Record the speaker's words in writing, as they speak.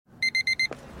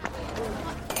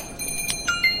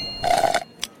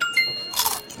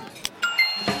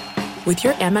With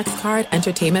your Amex card,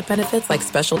 entertainment benefits like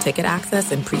special ticket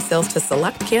access and pre-sales to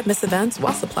select can't-miss events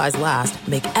while supplies last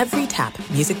make every tap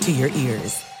music to your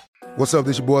ears. What's up,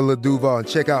 this your boy Lil Duval, and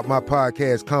check out my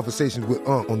podcast, Conversations with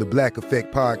Unc, on the Black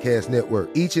Effect Podcast Network.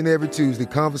 Each and every Tuesday,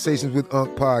 Conversations with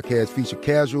Unc podcast feature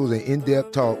casual and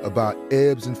in-depth talk about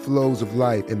ebbs and flows of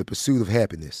life and the pursuit of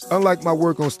happiness. Unlike my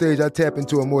work on stage, I tap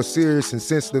into a more serious and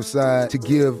sensitive side to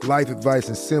give life advice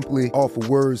and simply offer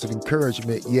words of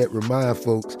encouragement, yet remind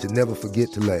folks to never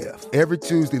forget to laugh. Every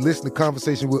Tuesday, listen to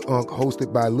Conversations with Unc,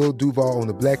 hosted by Lil Duval on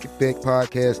the Black Effect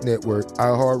Podcast Network,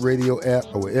 iHeartRadio app,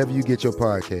 or wherever you get your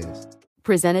podcasts.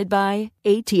 Presented by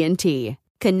AT&T.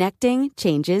 Connecting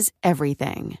changes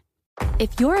everything.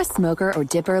 If you're a smoker or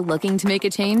dipper looking to make a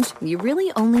change, you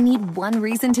really only need one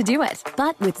reason to do it.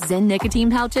 But with Zyn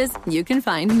nicotine pouches, you can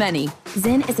find many.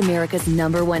 Zyn is America's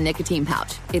 #1 nicotine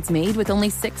pouch. It's made with only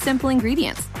 6 simple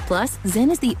ingredients. Plus, Zyn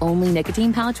is the only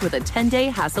nicotine pouch with a 10-day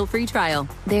hassle-free trial.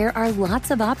 There are lots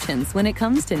of options when it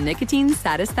comes to nicotine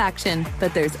satisfaction,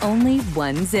 but there's only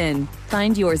one Zyn.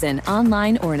 Find your Zyn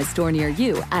online or in a store near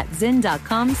you at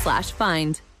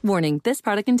zyn.com/find. Warning, this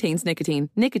product contains nicotine.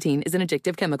 Nicotine is an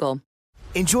addictive chemical.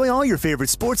 Enjoy all your favorite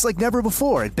sports like never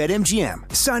before at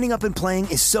BetMGM. Signing up and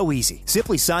playing is so easy.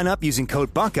 Simply sign up using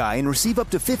code Buckeye and receive up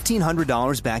to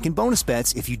 $1,500 back in bonus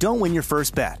bets if you don't win your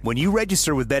first bet. When you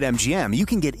register with BetMGM, you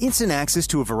can get instant access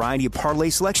to a variety of parlay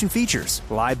selection features,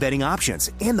 live betting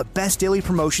options, and the best daily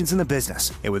promotions in the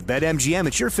business. And with BetMGM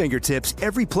at your fingertips,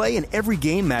 every play and every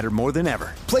game matter more than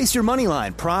ever. Place your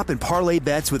moneyline, prop, and parlay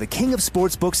bets with the king of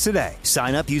sportsbooks today.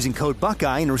 Sign up using code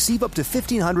Buckeye and receive up to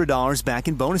 $1,500 back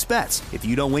in bonus bets if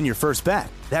you don't win your first bet.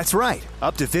 That's right,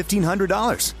 up to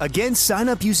 $1,500. Again, sign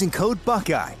up using code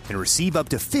Buckeye and receive up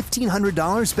to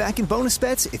 $1,500 back in bonus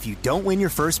bets if you don't win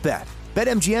your first bet.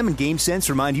 BetMGM and GameSense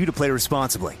remind you to play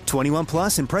responsibly. 21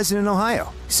 plus and present in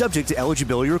Ohio. Subject to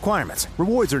eligibility requirements.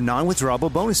 Rewards are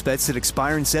non-withdrawable bonus bets that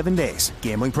expire in 7 days.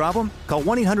 Gambling problem? Call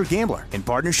 1-800-GAMBLER in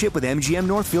partnership with MGM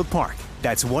Northfield Park.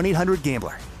 That's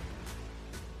 1-800-GAMBLER.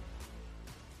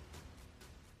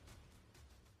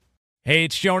 Hey,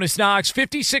 it's Jonas Knox.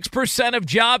 56% of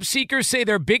job seekers say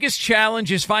their biggest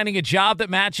challenge is finding a job that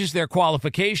matches their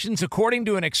qualifications, according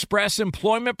to an Express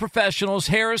Employment Professionals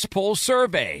Harris Poll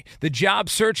survey. The job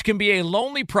search can be a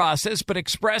lonely process, but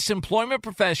Express Employment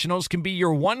Professionals can be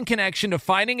your one connection to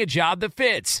finding a job that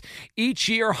fits. Each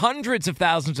year, hundreds of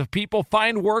thousands of people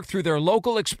find work through their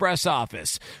local Express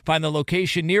office. Find the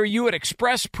location near you at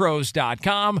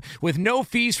expresspros.com. With no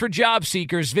fees for job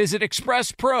seekers, visit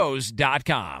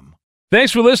expresspros.com.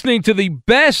 Thanks for listening to the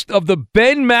Best of the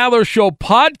Ben Maller Show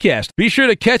podcast. Be sure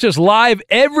to catch us live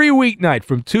every weeknight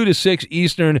from 2 to 6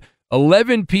 Eastern,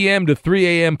 11 p.m. to 3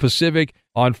 a.m. Pacific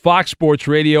on Fox Sports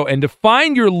Radio. And to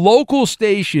find your local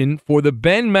station for the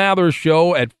Ben Maller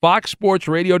Show at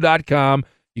foxsportsradio.com,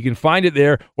 you can find it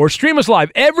there, or stream us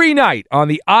live every night on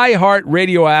the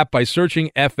iHeartRadio app by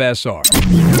searching FSR.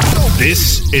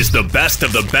 This is the Best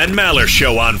of the Ben Maller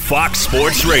Show on Fox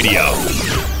Sports Radio.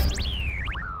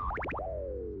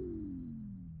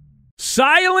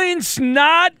 Silence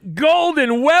not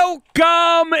golden.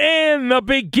 Welcome in the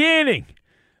beginning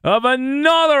of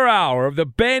another hour of the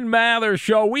Ben Maller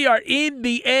Show. We are in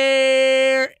the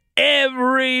air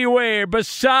everywhere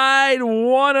beside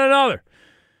one another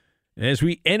as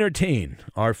we entertain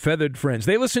our feathered friends.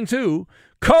 They listen to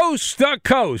Coast to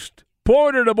Coast,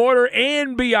 Border to Border,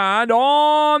 and beyond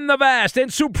on the vast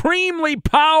and supremely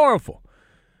powerful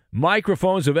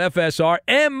microphones of FSR,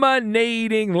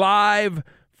 emanating live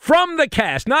from the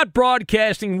cast, not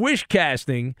broadcasting,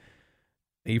 wishcasting,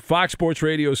 the Fox Sports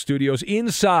Radio studios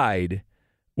inside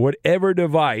whatever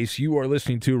device you are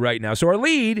listening to right now. So our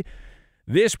lead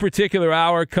this particular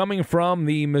hour coming from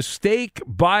the Mistake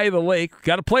by the Lake.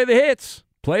 Got to play the hits.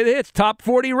 Play the hits. Top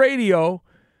 40 radio.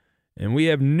 And we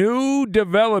have new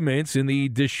developments in the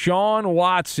Deshaun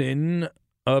Watson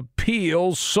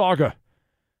appeal saga.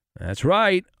 That's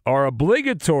right. Our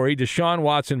obligatory Deshaun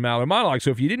Watson Maller monologue.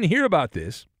 So if you didn't hear about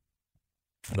this,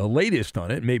 the latest on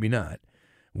it, maybe not.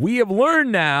 We have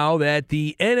learned now that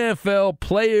the NFL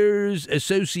Players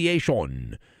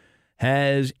Association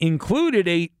has included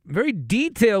a very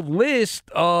detailed list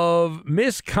of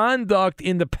misconduct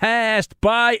in the past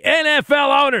by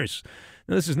NFL owners.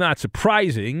 Now, this is not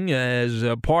surprising as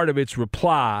a part of its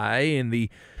reply in the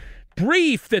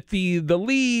brief that the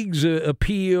league's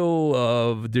appeal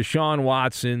of Deshaun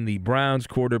Watson, the Browns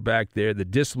quarterback there, the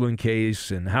discipline case,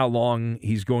 and how long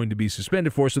he's going to be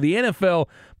suspended for. So the NFL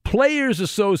Players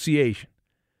Association,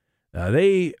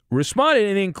 they responded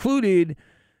and included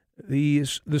The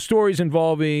stories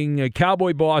involving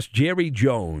Cowboy boss Jerry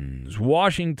Jones,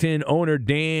 Washington owner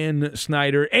Dan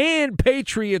Snyder, and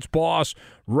Patriots boss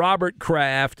Robert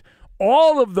Kraft.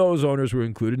 All of those owners were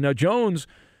included. Now, Jones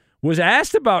was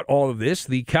asked about all of this.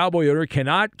 The Cowboy owner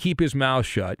cannot keep his mouth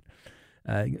shut.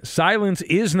 Silence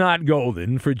is not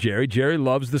golden for Jerry. Jerry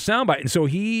loves the soundbite. And so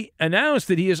he announced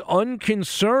that he is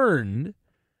unconcerned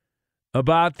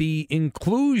about the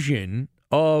inclusion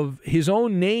of his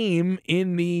own name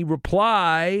in the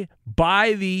reply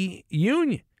by the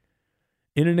union.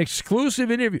 In an exclusive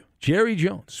interview, Jerry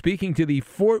Jones, speaking to the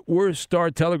Fort Worth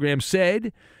Star-Telegram,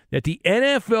 said that the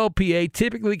NFLPA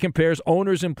typically compares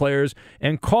owners and players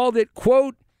and called it,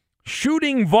 quote,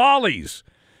 shooting volleys,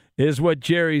 is what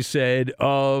Jerry said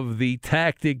of the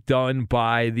tactic done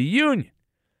by the union.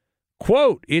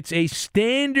 Quote, it's a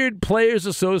standard Players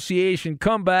Association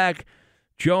comeback,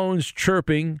 Jones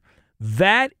chirping.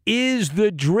 That is the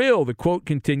drill, the quote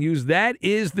continues. That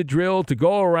is the drill to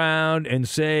go around and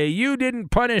say, you didn't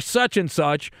punish such and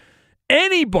such.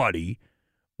 Anybody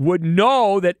would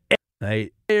know that a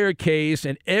player case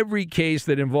and every case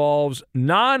that involves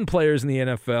non-players in the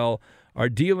NFL are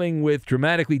dealing with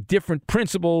dramatically different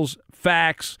principles,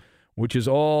 facts, which is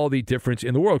all the difference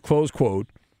in the world, close quote,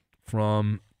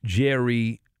 from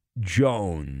Jerry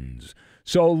Jones.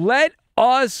 So let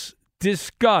us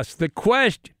discuss the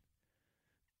question.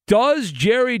 Does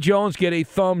Jerry Jones get a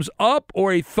thumbs up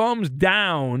or a thumbs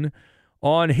down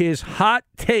on his hot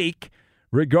take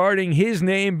regarding his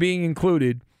name being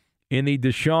included in the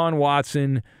Deshaun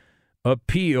Watson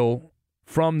appeal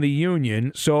from the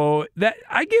union? So that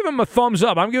I give him a thumbs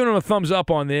up. I'm giving him a thumbs up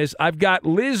on this. I've got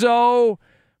Lizzo,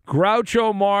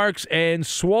 Groucho Marx, and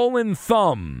Swollen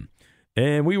Thumb.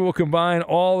 And we will combine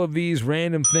all of these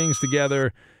random things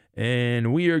together,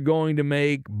 and we are going to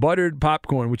make buttered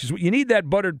popcorn, which is you need that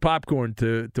buttered popcorn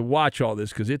to watch all this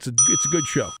because it's a good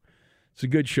show. It's a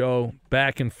good show,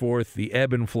 back and forth, the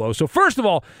ebb and flow. So first of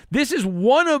all, this is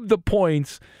one of the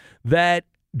points that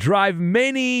drive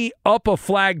many up a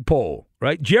flagpole,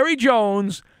 right? Jerry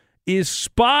Jones is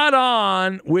spot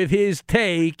on with his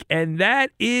take, and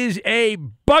that is a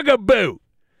bugaboo.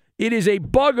 It is a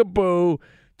bugaboo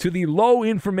to the low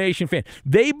information fan.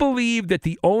 They believe that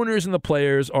the owners and the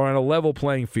players are on a level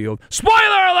playing field.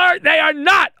 Spoiler alert, they are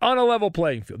not on a level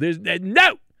playing field.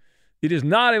 No, it is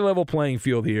not a level playing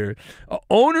field here.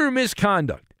 Owner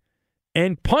misconduct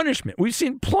and punishment. We've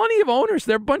seen plenty of owners.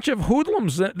 They're a bunch of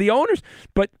hoodlums, the owners,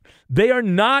 but they are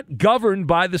not governed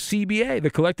by the CBA,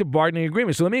 the collective bargaining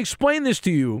agreement. So let me explain this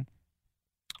to you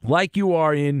like you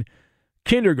are in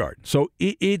kindergarten. So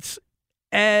it's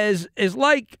as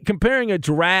like comparing a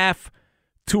giraffe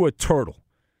to a turtle.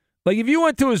 Like if you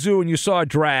went to a zoo and you saw a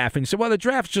giraffe and you said, well, the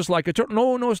giraffe's just like a turtle.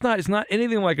 No, it's not. It's not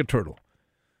anything like a turtle.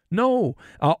 No.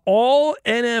 All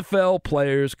NFL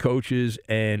players, coaches,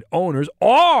 and owners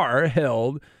are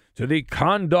held to the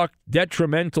conduct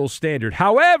detrimental standard.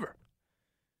 However,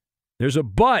 there's a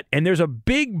but, and there's a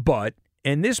big but,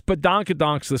 and this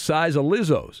badonkadonk's the size of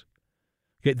Lizzo's.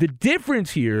 Okay, the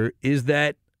difference here is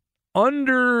that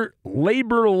under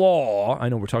labor law, I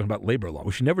know we're talking about labor law.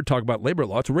 We should never talk about labor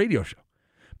law. It's a radio show.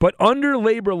 But under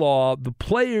labor law, the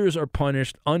players are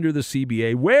punished under the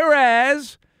CBA,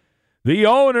 whereas the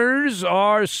owners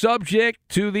are subject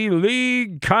to the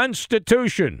league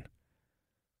constitution.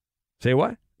 Say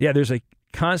what? Yeah, there's a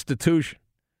constitution.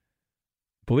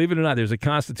 Believe it or not, there's a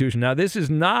constitution. Now, this is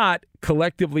not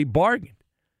collectively bargained.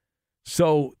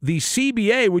 So the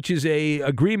CBA, which is a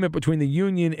agreement between the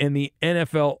union and the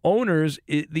NFL owners,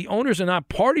 the owners are not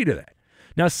party to that.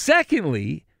 Now,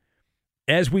 secondly,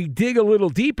 as we dig a little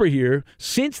deeper here,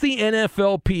 since the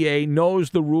NFLPA knows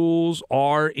the rules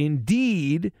are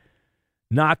indeed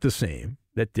not the same,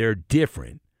 that they're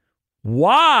different,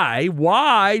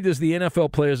 why does the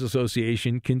NFL Players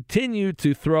Association continue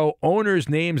to throw owners'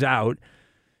 names out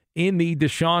in the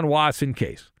Deshaun Watson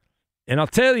case? And I'll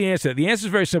tell you the answer. The answer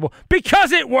is very simple.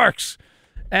 Because it works.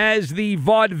 As the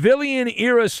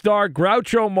vaudevillian-era star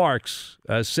Groucho Marx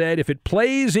said, if it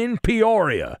plays in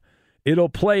Peoria, it'll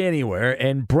play anywhere,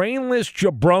 and brainless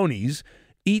jabronis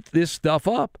eat this stuff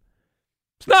up.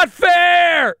 It's not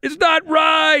fair. It's not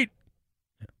right.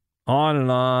 On,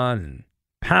 and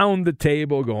pound the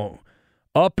table, go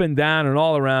up and down and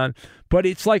all around. But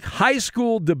it's like high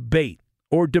school debate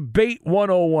or debate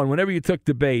 101, whenever you took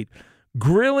debate,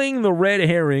 grilling the red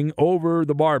herring over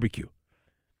the barbecue.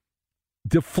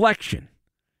 Deflection.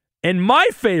 And my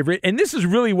favorite, and this is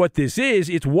really what this is,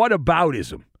 it's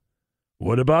whataboutism.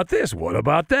 What about this? What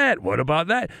about that? What about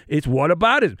that? It's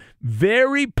whataboutism.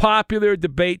 Very popular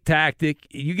debate tactic.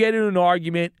 You get in an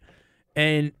argument,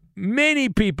 and Many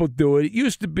people do it. It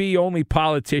used to be only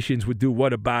politicians would do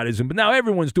whataboutism, but now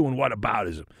everyone's doing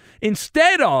whataboutism.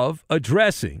 Instead of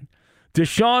addressing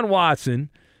Deshaun Watson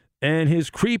and his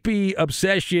creepy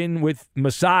obsession with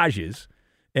massages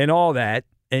and all that,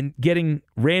 and getting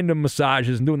random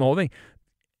massages and doing the whole thing,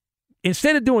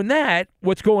 instead of doing that,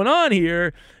 what's going on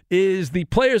here is the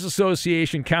Players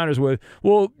Association counters with,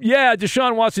 well, yeah,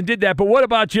 Deshaun Watson did that, but what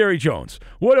about Jerry Jones?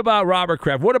 What about Robert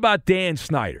Kraft? What about Dan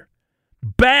Snyder?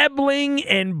 Babbling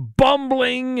and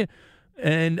bumbling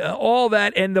and all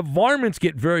that, and the varmints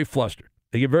get very flustered.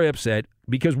 They get very upset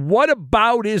because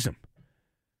whataboutism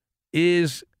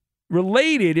is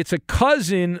related. It's a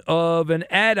cousin of an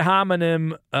ad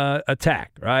hominem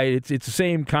attack, right? It's the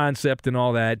same concept and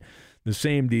all that, the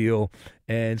same deal.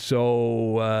 And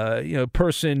so,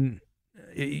 person,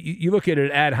 you look at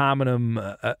an ad hominem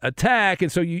attack,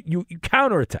 and so you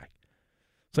counterattack.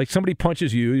 It's like somebody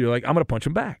punches you, you're like, I'm going to punch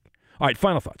him back. All right,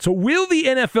 final thought. So will the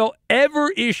NFL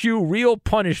ever issue real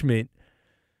punishment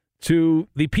to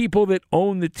the people that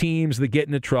own the teams that get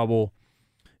into trouble?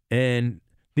 And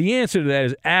the answer to that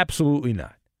is absolutely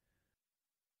not.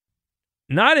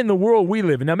 Not in the world we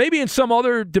live in. Now, maybe in some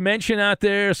other dimension out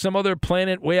there, some other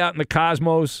planet way out in the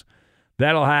cosmos,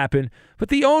 that'll happen. But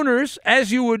the owners,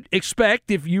 as you would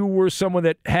expect if you were someone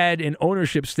that had an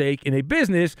ownership stake in a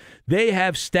business, they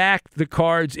have stacked the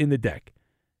cards in the deck.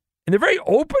 And they're very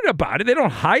open about it. They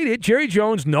don't hide it. Jerry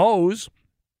Jones knows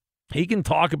he can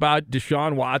talk about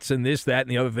Deshaun Watson, this, that, and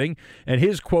the other thing. And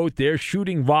his quote there,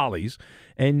 shooting volleys.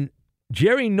 And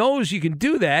Jerry knows you can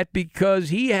do that because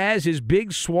he has his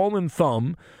big swollen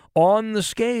thumb on the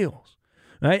scales.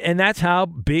 Right? And that's how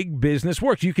big business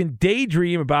works. You can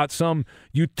daydream about some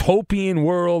utopian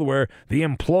world where the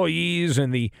employees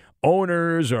and the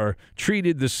owners are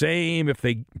treated the same if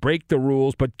they break the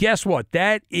rules. But guess what?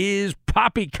 That is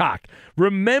poppycock.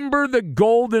 Remember the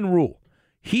golden rule.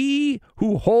 He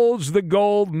who holds the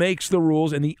gold makes the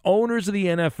rules, and the owners of the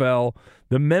NFL,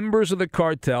 the members of the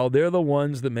cartel, they're the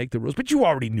ones that make the rules. But you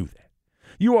already knew that.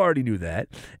 You already knew that.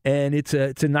 And it's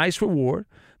a nice reward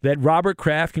that Robert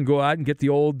Kraft can go out and get the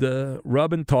old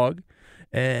rub and tug.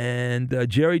 And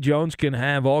Jerry Jones can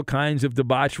have all kinds of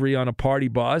debauchery on a party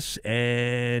bus.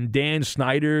 And Dan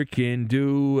Snyder can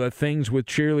do things with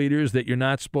cheerleaders that you're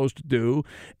not supposed to do.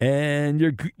 And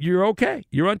you're okay.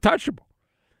 You're untouchable.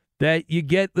 That you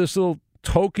get this little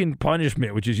token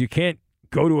punishment, which is you can't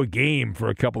go to a game for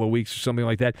a couple of weeks or something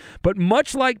like that. But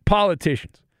much like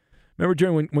politicians, remember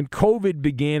during when COVID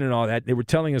began and all that, they were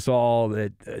telling us all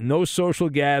that no social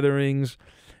gatherings,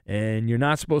 and you're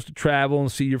not supposed to travel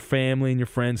and see your family and your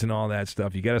friends and all that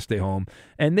stuff. You got to stay home.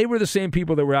 And they were the same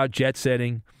people that were out jet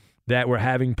setting, that were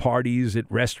having parties at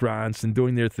restaurants and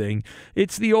doing their thing.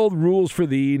 It's the old rules for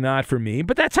thee, not for me.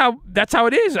 But that's how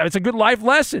it is. It's a good life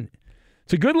lesson.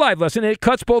 It's a good life lesson, and it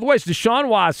cuts both ways. Deshaun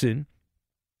Watson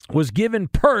was given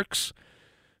perks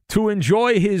to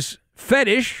enjoy his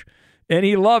fetish, and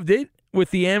he loved it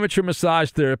with the amateur massage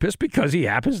therapist because he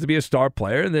happens to be a star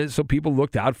player, and so people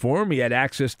looked out for him. He had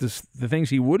access to the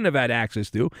things he wouldn't have had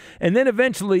access to. And then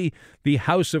eventually the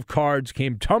house of cards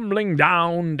came tumbling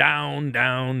down, down,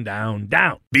 down, down,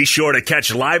 down. Be sure to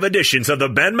catch live editions of the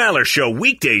Ben Maller Show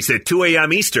weekdays at 2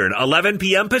 a.m. Eastern, 11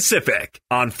 p.m. Pacific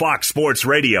on Fox Sports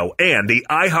Radio and the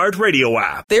iHeartRadio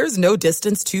app. There's no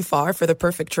distance too far for the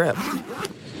perfect trip.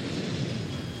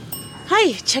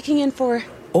 Hi, checking in for...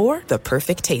 Or the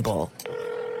perfect table.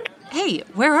 Hey,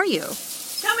 where are you?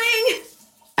 Coming!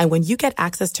 And when you get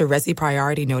access to Resi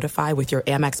Priority Notify with your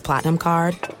Amex Platinum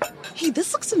card... Hey,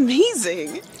 this looks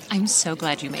amazing. I'm so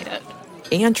glad you made it.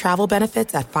 And travel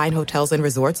benefits at fine hotels and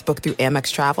resorts booked through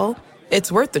Amex Travel,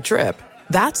 it's worth the trip.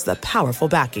 That's the powerful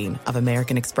backing of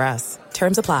American Express.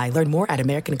 Terms apply. Learn more at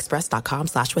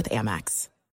americanexpress.com/withAmex.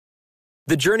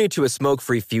 The journey to a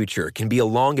smoke-free future can be a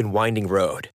long and winding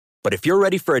road. But if you're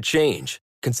ready for a change,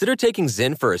 consider taking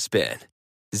Zyn for a spin.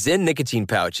 Zyn nicotine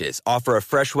pouches offer a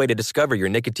fresh way to discover your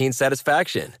nicotine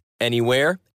satisfaction.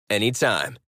 Anywhere,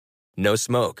 anytime. No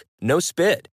smoke, no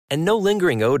spit, and no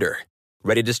lingering odor.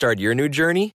 Ready to start your new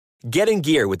journey? Get in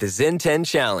gear with the Zyn 10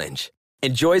 Challenge.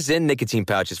 Enjoy Zyn nicotine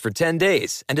pouches for 10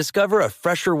 days and discover a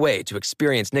fresher way to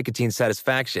experience nicotine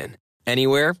satisfaction.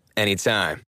 Anywhere,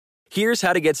 anytime. Here's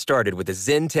how to get started with the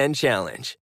Zyn 10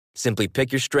 Challenge. Simply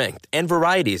pick your strength and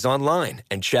varieties online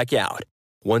and check out.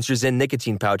 Once your Zyn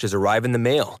nicotine pouches arrive in the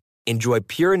mail, enjoy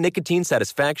pure nicotine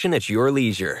satisfaction at your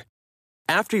leisure.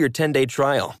 After your 10-day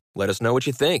trial, let us know what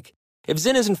you think. If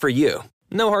Zyn isn't for you,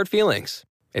 no hard feelings.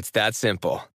 It's that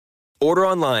simple. Order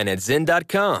online at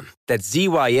Zyn.com. That's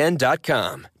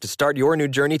ZYN.com to start your new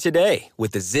journey today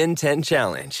with the Zyn 10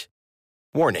 Challenge.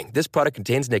 Warning, this product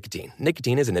contains nicotine.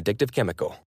 Nicotine is an addictive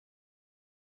chemical.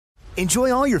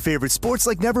 Enjoy all your favorite sports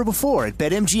like never before at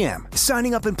BetMGM.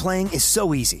 Signing up and playing is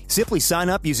so easy. Simply sign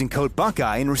up using code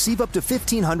Buckeye and receive up to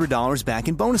 $1,500 back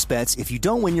in bonus bets if you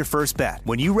don't win your first bet.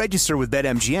 When you register with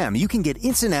BetMGM, you can get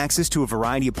instant access to a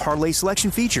variety of parlay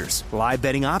selection features, live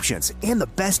betting options, and the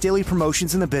best daily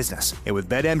promotions in the business. And with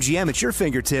BetMGM at your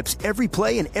fingertips, every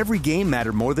play and every game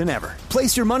matter more than ever.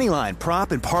 Place your moneyline,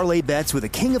 prop, and parlay bets with the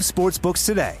king of sportsbooks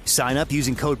today. Sign up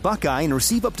using code Buckeye and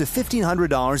receive up to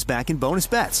 $1,500 back in bonus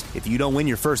bets if you don't win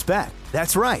your first bet.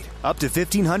 That's right, up to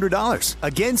 $1,500.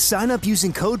 Again, sign up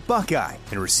using code Buckeye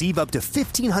and receive up to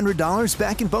 $1,500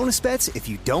 back in bonus bets if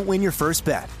you don't win your first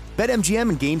bet. BetMGM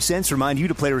and GameSense remind you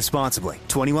to play responsibly.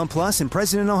 21 plus and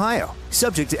present in Ohio.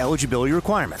 Subject to eligibility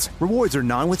requirements. Rewards are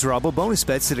non-withdrawable bonus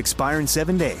bets that expire in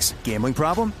 7 days. Gambling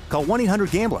problem? Call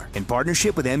 1-800-GAMBLER in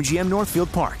partnership with MGM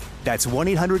Northfield Park. That's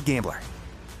 1-800-GAMBLER.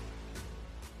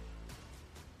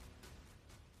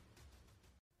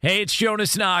 Hey, it's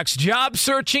Jonas Knox. Job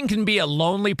searching can be a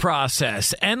lonely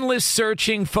process. Endless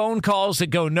searching, phone calls that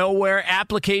go nowhere,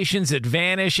 applications that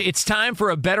vanish. It's time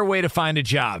for a better way to find a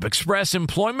job. Express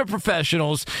Employment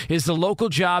Professionals is the local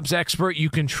jobs expert you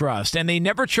can trust, and they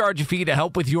never charge a fee to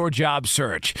help with your job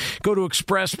search. Go to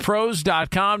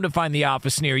expresspros.com to find the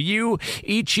office near you.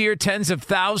 Each year, tens of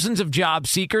thousands of job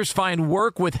seekers find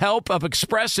work with help of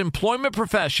Express Employment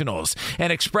Professionals,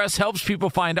 and Express helps people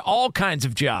find all kinds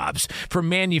of jobs, from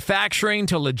manufacturing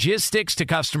to logistics to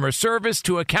customer service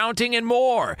to accounting and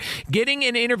more. Getting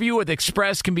an interview with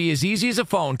Express can be as easy as a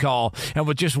phone call, and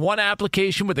with just one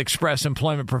application with Express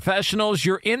Employment Professionals,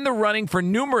 you're in the running for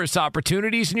numerous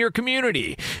opportunities in your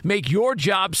community. Make your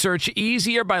job search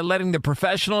easier by letting the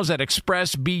professionals at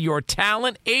Express be your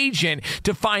talent agent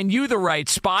to find you the right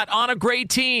spot on a great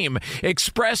team.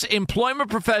 Express Employment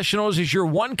Professionals is your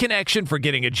one connection for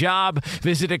getting a job.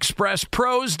 Visit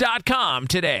expresspros.com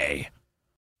today.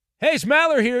 Hey, it's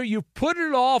Maller here. You've put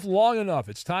it off long enough.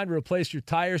 It's time to replace your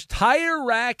tires. Tire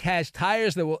Rack has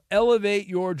tires that will elevate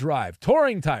your drive.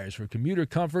 Touring tires for commuter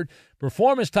comfort,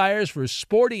 performance tires for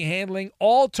sporty handling,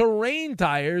 all-terrain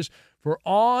tires for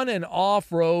on- and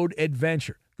off-road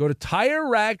adventure. Go to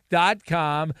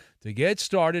TireRack.com to get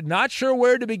started. Not sure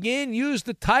where to begin? Use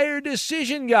the Tire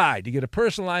Decision Guide to get a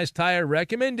personalized tire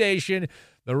recommendation.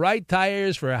 The right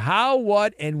tires for how,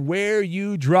 what, and where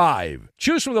you drive.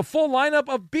 Choose from the full lineup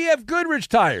of B.F. Goodrich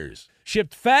tires.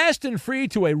 Shipped fast and free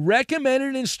to a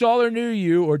recommended installer near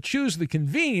you, or choose the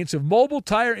convenience of mobile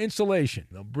tire installation.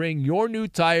 They'll bring your new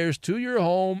tires to your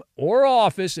home or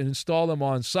office and install them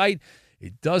on site.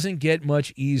 It doesn't get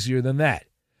much easier than that.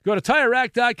 Go to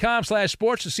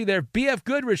TireRack.com/sports to see their B.F.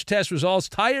 Goodrich test results,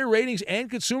 tire ratings, and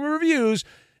consumer reviews.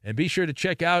 And be sure to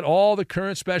check out all the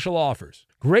current special offers.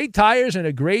 Great tires and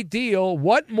a great deal.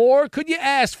 What more could you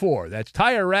ask for? That's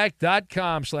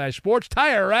TireRack.com/sports.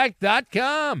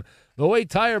 TireRack.com. The way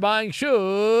tire buying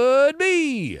should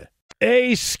be.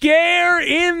 A scare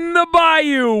in the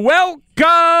bayou.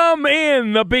 Welcome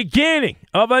in the beginning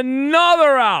of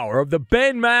another hour of the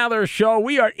Ben Maller Show.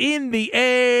 We are in the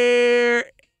air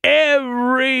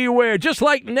everywhere, just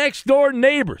like next door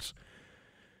neighbors.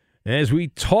 As we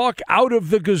talk out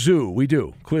of the kazoo, we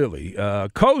do, clearly,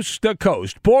 coast to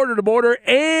coast, border to border,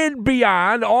 and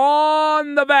beyond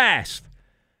on the vast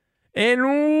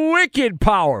and wicked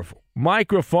powerful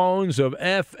microphones of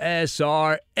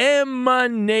FSR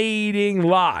emanating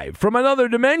live from another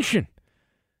dimension,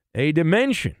 a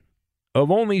dimension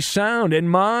of only sound and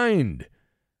mind.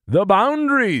 The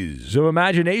boundaries of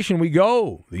imagination we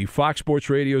go. The Fox Sports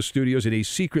Radio studios at a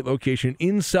secret location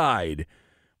inside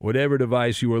whatever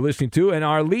device you are listening to. And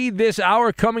our lead this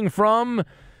hour coming from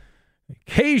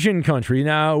Cajun country.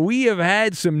 Now, we have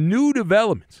had some new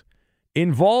developments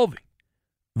involving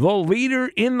the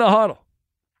leader in the huddle.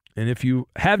 And if you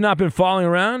have not been following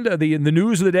around the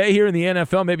news of the day here in the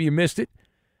NFL, maybe you missed it,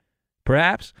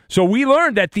 perhaps. So we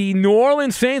learned that the New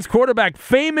Orleans Saints quarterback,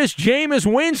 famous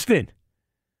Jameis Winston,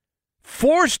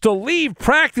 forced to leave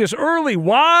practice early.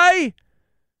 Why?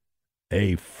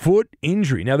 A foot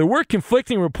injury. Now, there were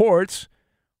conflicting reports.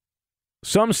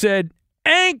 Some said,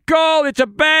 ankle, it's a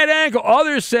bad ankle.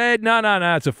 Others said, no,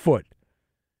 it's a foot.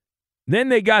 Then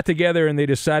they got together and they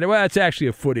decided, well, it's actually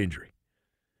a foot injury.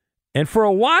 And for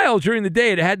a while during the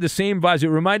day, it had the same vibes. It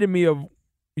reminded me of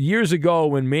years ago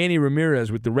when Manny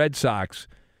Ramirez with the Red Sox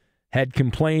had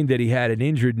complained that he had an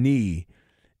injured knee,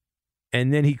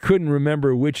 and then he couldn't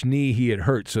remember which knee he had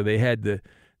hurt, so they had to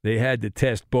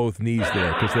test both knees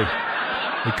there because they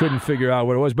couldn't figure out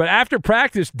what it was. But after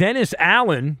practice, Dennis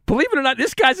Allen, believe it or not,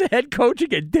 this guy's a head coach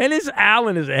again. Dennis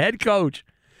Allen is a head coach.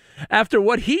 After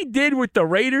what he did with the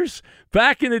Raiders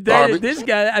back in the day, this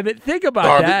guy, I mean, think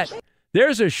about that.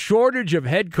 There's a shortage of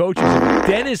head coaches in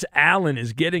Dennis Allen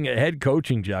is getting a head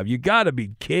coaching job. You got to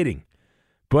be kidding.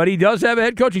 But he does have a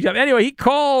head coaching job. Anyway, he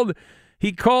called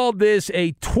this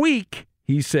a tweak,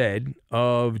 he said,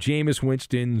 of Jameis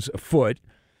Winston's foot.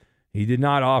 He did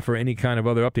not offer any kind of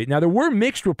other update. Now, there were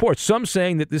mixed reports, some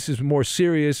saying that this is more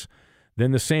serious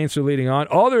than the Saints are leading on.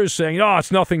 Others saying,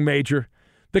 it's nothing major.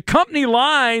 The company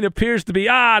line appears to be,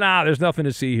 there's nothing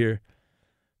to see here.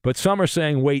 But some are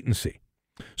saying wait and see.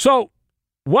 So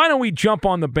why don't we jump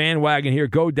on the bandwagon here,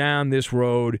 go down this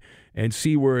road, and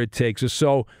see where it takes us.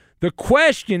 So the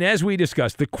question, as we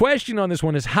discussed, the question on this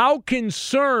one is how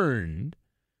concerned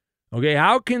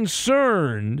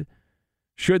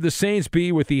should the Saints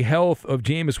be with the health of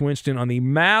Jameis Winston on the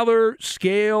Maller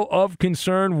scale of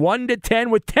concern, 1 to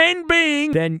 10, with 10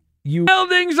 being, then you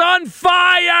building's on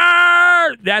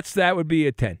fire! That would be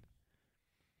a 10.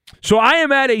 So I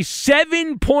am at a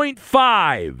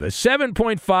 7.5, a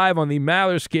 7.5 on the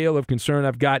Maller scale of concern.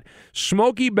 I've got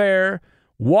Smokey Bear,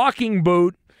 Walking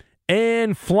Boot,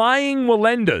 and Flying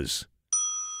Walendas.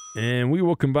 And we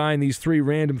will combine these three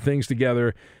random things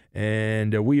together,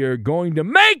 and we are going to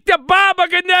make the Baba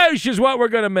Ganoush is what we're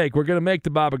going to make. We're going to make the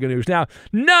Baba Ganoush. Now,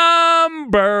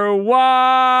 number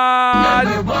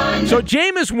one. So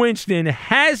Jameis Winston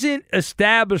hasn't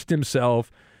established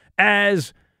himself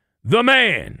as the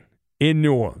man in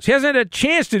New Orleans. He hasn't had a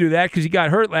chance to do that because he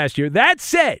got hurt last year. That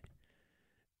said,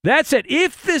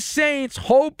 if the Saints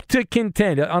hope to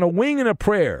contend on a wing and a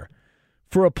prayer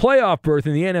for a playoff berth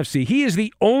in the NFC, he is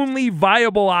the only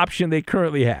viable option they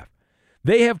currently have.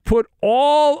 They have put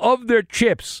all of their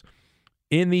chips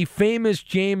in the famous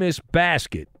Jameis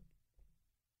basket.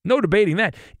 No debating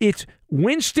that. It's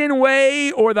Winston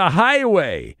way or the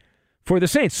highway for the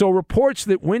Saints. So reports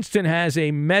that Winston has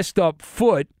a messed up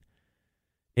foot,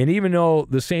 and even though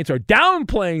the Saints are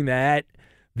downplaying that,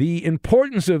 the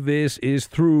importance of this is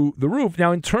through the roof.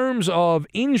 Now, in terms of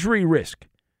injury risk,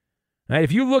 right,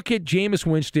 if you look at Jameis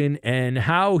Winston and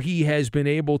how he has been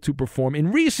able to perform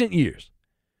in recent years,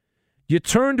 you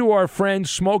turn to our friend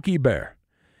Smokey Bear,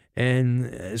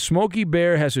 and Smokey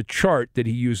Bear has a chart that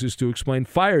he uses to explain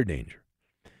fire danger,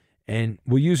 and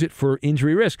we'll use it for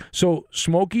injury risk. So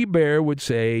Smokey Bear would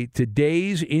say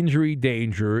today's injury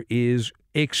danger is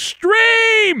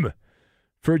extreme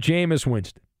for Jameis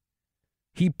Winston.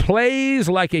 He plays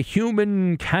like a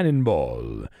human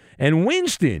cannonball, and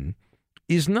Winston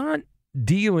is not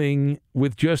dealing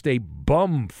with just a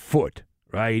bum foot,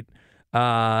 right?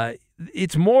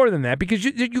 It's more than that because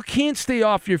you can't stay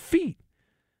off your feet.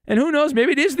 And who knows,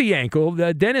 maybe it is the ankle.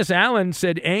 Dennis Allen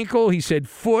said ankle, he said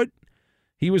foot.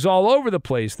 He was all over the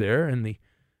place there, and the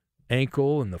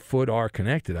ankle and the foot are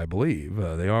connected, I believe.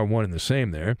 They are one and the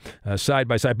same there, side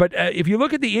by side. But if you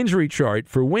look at the injury chart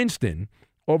for Winston,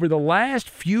 over the last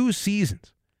few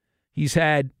seasons, he's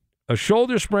had a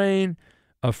shoulder sprain,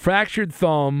 a fractured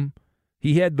thumb.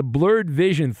 He had the blurred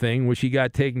vision thing, which he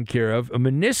got taken care of, a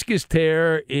meniscus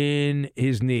tear in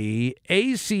his knee,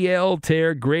 ACL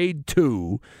tear grade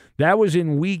 2. That was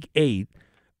in week 8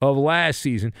 of last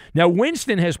season. Now,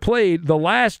 Winston has played the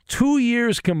last 2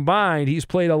 years combined. He's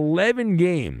played 11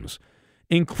 games,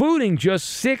 including just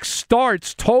 6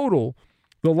 starts total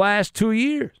the last 2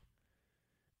 years.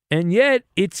 And yet,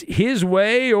 it's his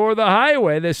way or the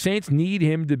highway. The Saints need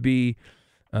him to be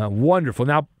wonderful.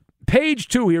 Now, page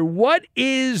 2 here. What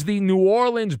is the New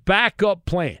Orleans backup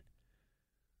plan?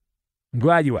 I'm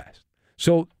glad you asked.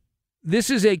 So this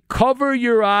is a cover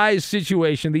your eyes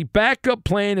situation. The backup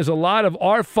plan is a lot of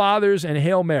Our Fathers and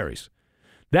Hail Marys.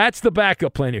 That's the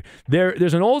backup plan here.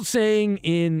 There's an old saying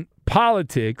in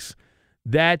politics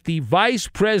that the vice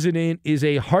president is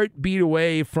a heartbeat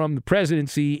away from the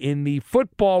presidency. In the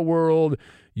football world,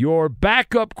 your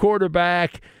backup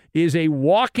quarterback is a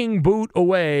walking boot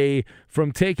away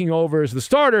from taking over as the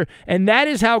starter, and that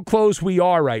is how close we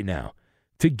are right now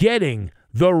to getting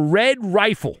the Red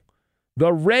Rifle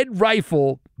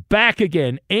back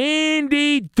again.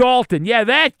 Andy Dalton. Yeah,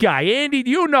 that guy. Andy,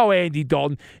 you know Andy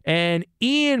Dalton. And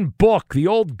Ian Book, the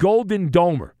old Golden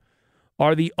Domer,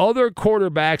 are the other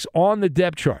quarterbacks on the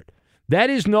depth chart. That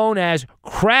is known as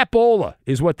crapola,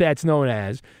 is what that's known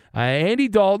as. Andy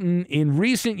Dalton, in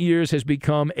recent years, has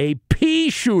become a pea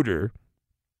shooter.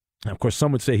 Of course,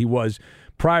 some would say he was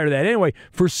prior to that. Anyway,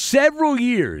 for several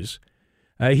years,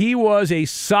 he was a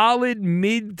solid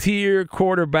mid-tier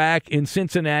quarterback in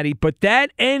Cincinnati, but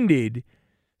that ended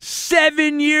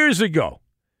 7 years ago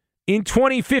in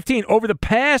 2015. Over the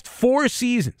past 4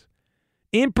 seasons,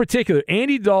 in particular,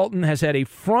 Andy Dalton has had a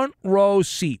front row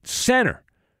seat,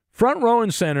 front row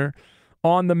and center,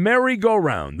 on the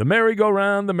merry-go-round. The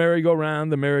merry-go-round, the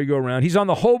merry-go-round, the merry-go-round. He's on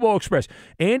the Hobo Express.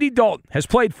 Andy Dalton has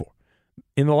played for,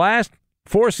 in the last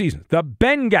 4 seasons. The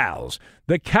Bengals,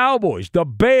 the Cowboys, the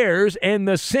Bears, and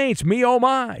the Saints. Me, oh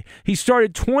my. He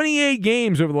started 28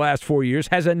 games over the last 4 years,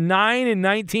 has a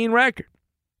 9-19 record.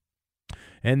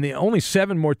 And the only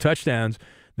 7 more touchdowns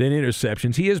than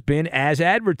interceptions. He has been as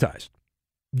advertised.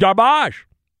 Garbage.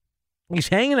 He's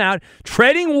hanging out,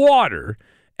 treading water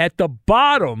at the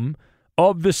bottom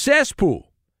of the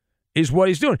cesspool is what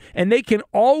he's doing. And they can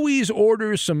always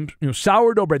order some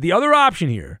sourdough bread. The other option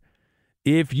here,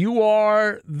 if you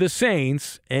are the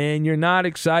Saints and you're not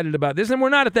excited about this, and we're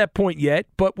not at that point yet,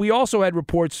 but we also had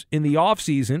reports in the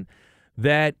offseason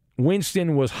that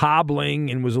Winston was hobbling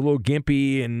and was a little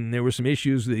gimpy, and there were some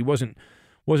issues that he wasn't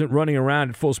running around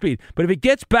at full speed. But if it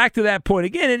gets back to that point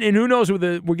again, and who knows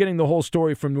whether we're getting the whole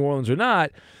story from New Orleans or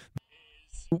not,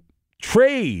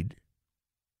 trade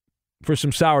for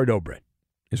some sourdough bread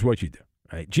is what you do.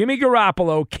 Right? Jimmy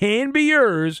Garoppolo can be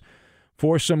yours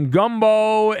for some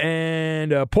gumbo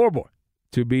and a poor boy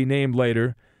to be named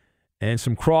later, and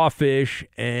some crawfish,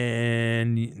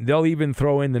 and they'll even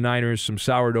throw in the Niners some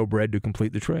sourdough bread to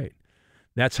complete the trade.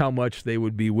 That's how much they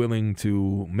would be willing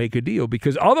to make a deal,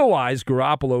 because otherwise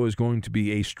Garoppolo is going to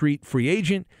be a street free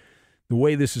agent. The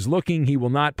way this is looking, he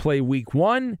will not play week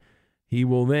 1. He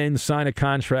will then sign a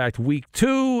contract week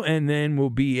 2, and then will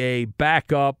be a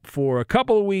backup for a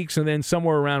couple of weeks, and then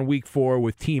somewhere around week 4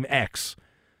 with Team X,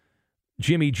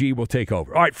 Jimmy G will take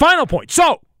over. All right, final point.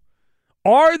 So,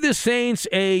 are the Saints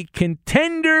a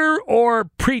contender or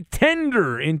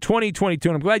pretender in 2022?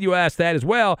 And I'm glad you asked that as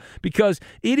well, because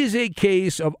it is a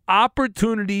case of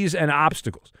opportunities and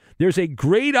obstacles. There's a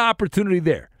great opportunity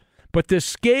there, but the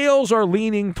scales are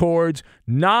leaning towards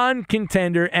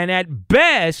non-contender, and at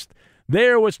best,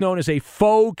 they're what's known as a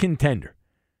faux contender.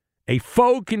 A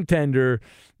faux contender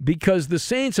because the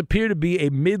Saints appear to be a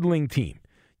middling team.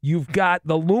 You've got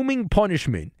the looming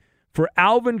punishment for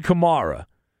Alvin Kamara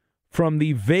from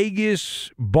the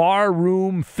Vegas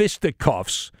barroom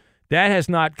fisticuffs. That has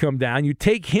not come down. You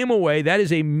take him away, that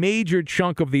is a major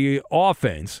chunk of the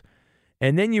offense.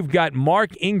 And then you've got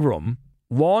Mark Ingram,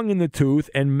 long in the tooth,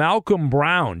 and Malcolm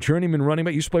Brown, journeyman running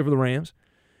back, used to play for the Rams.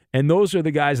 And those are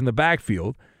the guys in the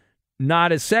backfield.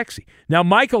 Not as sexy. Now,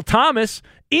 Michael Thomas,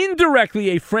 indirectly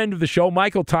a friend of the show,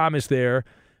 Michael Thomas there,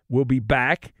 will be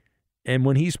back. And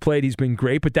when he's played, he's been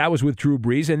great, but that was with Drew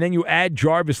Brees. And then you add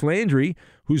Jarvis Landry,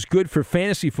 who's good for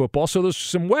fantasy football, so there's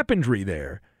some weaponry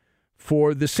there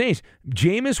for the Saints.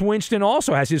 Jameis Winston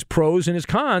also has his pros and his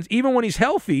cons. Even when he's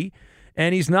healthy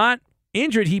and he's not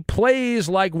injured, he plays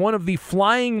like one of the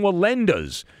flying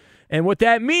Walendas. And what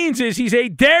that means is he's a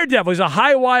daredevil. He's a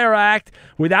high-wire act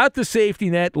without the safety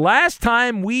net. Last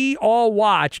time we all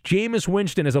watched Jameis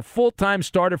Winston as a full-time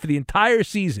starter for the entire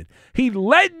season, he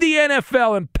led the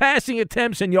NFL in passing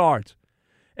attempts and yards.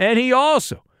 And he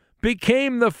also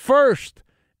became the first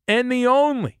and the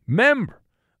only member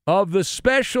of the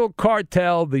special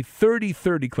cartel, the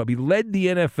 30-30 Club. He led the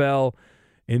NFL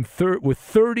with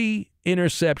 30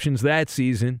 interceptions that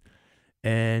season.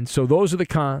 And so those are the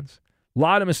cons. A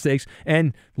lot of mistakes.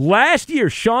 And last year,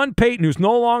 Sean Payton, who's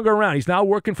no longer around, he's now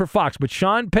working for Fox, but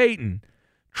Sean Payton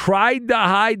tried to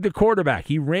hide the quarterback.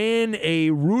 He ran a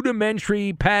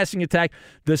rudimentary passing attack.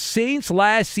 The Saints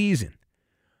last season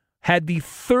had the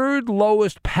 3rd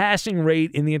lowest passing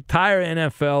rate in the entire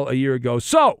NFL a year ago.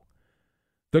 So,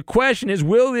 the question is,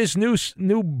 will this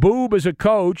new boob as a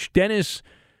coach, Dennis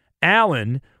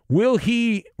Allen, will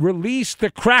he release the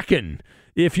Kraken,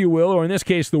 if you will, or in this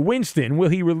case, the Winston? Will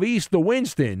he release the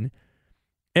Winston?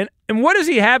 And what does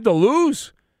he have to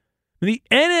lose? The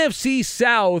NFC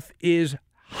South is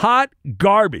hot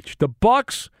garbage. The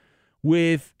Bucs,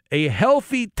 with a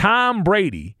healthy Tom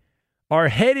Brady, are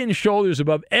head and shoulders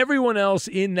above everyone else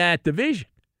in that division.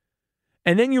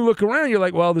 And then you look around, you're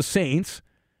like, well, the Saints,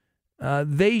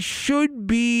 they should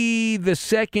be the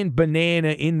second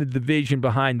banana in the division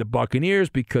behind the Buccaneers,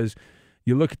 because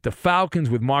you look at the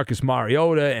Falcons with Marcus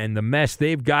Mariota and the mess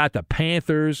they've got, the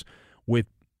Panthers with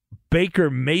Baker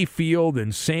Mayfield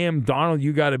and Sam Darnold.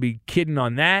 You got to be kidding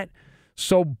on that.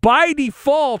 So by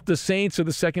default, the Saints are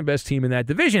the second best team in that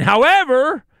division.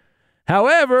 However,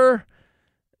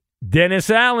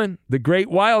 Dennis Allen, the great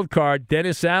wild card,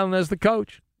 Dennis Allen as the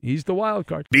coach. He's the wild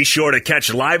card. Be sure to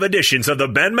catch live editions of the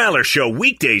Ben Maller Show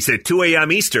weekdays at 2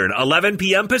 a.m. Eastern, 11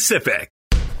 p.m. Pacific.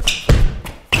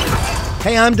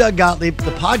 Hey, I'm Doug Gottlieb.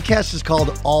 The podcast is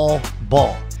called All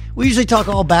Ball. We usually talk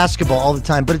all basketball all the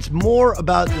time, but it's more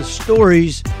about the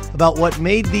stories about what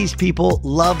made these people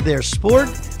love their sport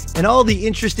and all the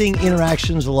interesting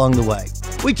interactions along the way.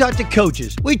 We talk to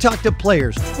coaches. We talk to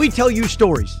players. We tell you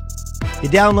stories. You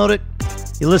download it.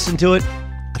 You listen to it.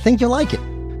 I think you'll like it.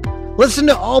 Listen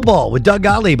to All Ball with Doug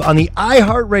Gottlieb on the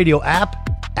iHeartRadio app,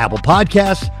 Apple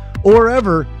Podcasts, or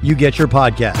wherever you get your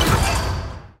podcasts.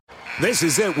 This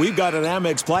is it. We've got an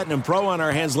Amex Platinum Pro on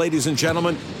our hands, ladies and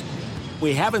gentlemen.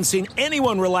 We haven't seen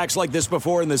anyone relax like this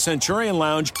before in the Centurion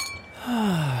Lounge.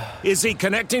 Is he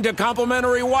connecting to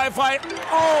complimentary Wi-Fi?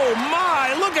 Oh,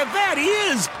 my. Look at that. He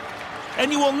is.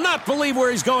 And you will not believe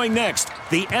where he's going next.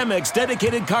 The Amex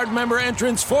dedicated card member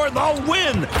entrance for the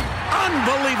win.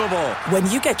 Unbelievable. When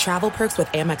you get travel perks with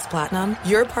Amex Platinum,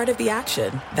 you're part of the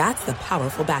action. That's the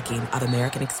powerful backing of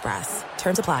American Express.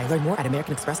 Terms apply. Learn more at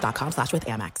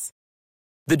americanexpress.com/withAmex.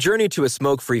 The journey to a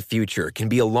smoke-free future can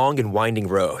be a long and winding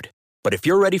road. But if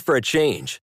you're ready for a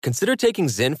change, consider taking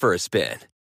Zyn for a spin.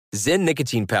 Zyn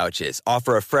nicotine pouches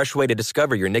offer a fresh way to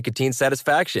discover your nicotine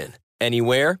satisfaction.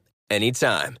 Anywhere,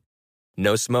 anytime.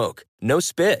 No smoke, no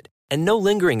spit, and no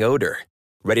lingering odor.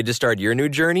 Ready to start your new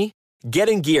journey? Get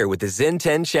in gear with the Zyn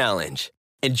 10 Challenge.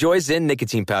 Enjoy Zyn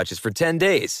nicotine pouches for 10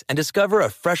 days and discover a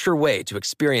fresher way to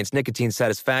experience nicotine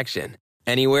satisfaction.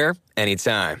 Anywhere,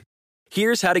 anytime.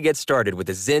 Here's how to get started with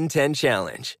the Zyn 10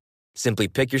 Challenge. Simply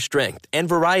pick your strength and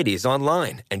varieties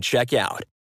online and check out.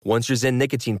 Once your Zyn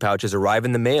nicotine pouches arrive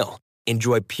in the mail,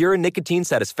 enjoy pure nicotine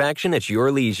satisfaction at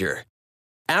your leisure.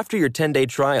 After your 10-day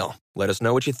trial, let us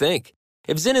know what you think.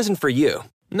 If Zyn isn't for you,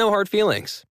 no hard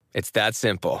feelings. It's that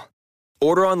simple.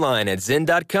 Order online at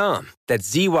Zyn.com.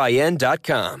 That's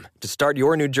ZYN.com to start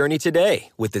your new journey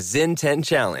today with the Zyn 10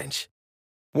 Challenge.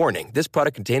 Warning, this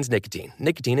product contains nicotine.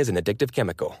 Nicotine is an addictive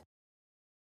chemical.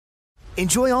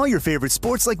 Enjoy all your favorite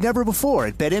sports like never before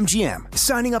at BetMGM.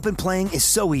 Signing up and playing is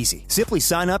so easy. Simply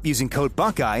sign up using code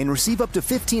Buckeye and receive up to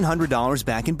 $1,500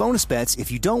 back in bonus bets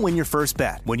if you don't win your first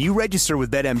bet. When you register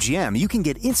with BetMGM, you can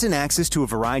get instant access to a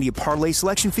variety of parlay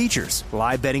selection features,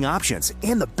 live betting options,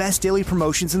 and the best daily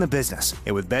promotions in the business.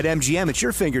 And with BetMGM at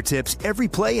your fingertips, every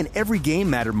play and every game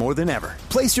matter more than ever.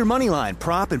 Place your moneyline,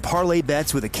 prop, and parlay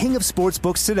bets with the king of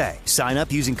sportsbooks today. Sign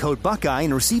up using code Buckeye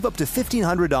and receive up to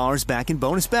 $1,500 back in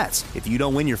bonus bets if you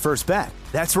don't win your first bet.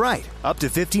 That's right, up to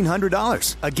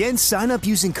 $1,500. Again, sign up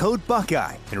using code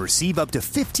Buckeye and receive up to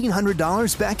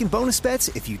 $1,500 back in bonus bets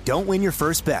if you don't win your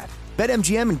first bet.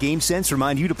 BetMGM and GameSense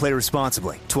remind you to play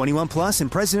responsibly. 21 plus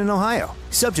and present in Ohio.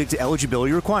 Subject to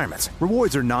eligibility requirements.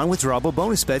 Rewards are non-withdrawable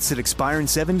bonus bets that expire in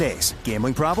 7 days.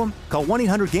 Gambling problem? Call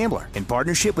 1-800-GAMBLER in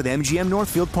partnership with MGM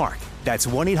Northfield Park. That's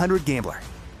 1-800-GAMBLER.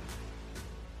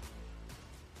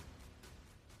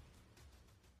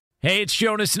 Hey, it's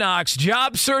Jonas Knox.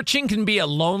 Job searching can be a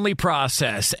lonely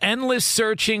process. Endless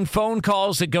searching, phone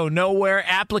calls that go nowhere,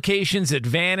 applications that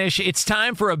vanish. It's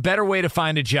time for a better way to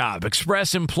find a job.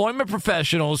 Express Employment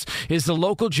Professionals is the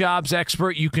local jobs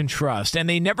expert you can trust, and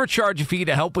they never charge a fee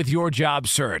to help with your job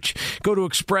search. Go to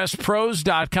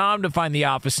expresspros.com to find the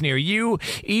office near you.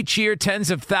 Each year,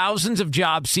 tens of thousands of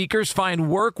job seekers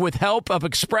find work with help of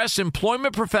Express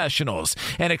Employment Professionals,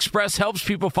 and Express helps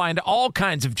people find all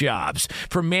kinds of jobs,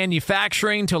 from manufacturing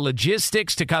to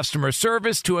logistics to customer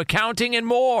service to accounting and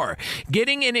more.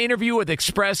 Getting an interview with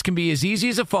Express can be as easy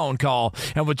as a phone call,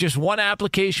 and with just one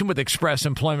application with Express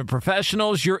Employment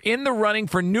Professionals, you're in the running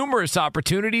for numerous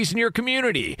opportunities in your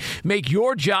community. Make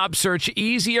your job search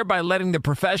easier by letting the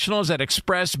professionals at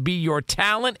Express be your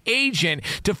talent agent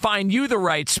to find you the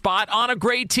right spot on a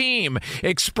great team.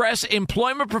 Express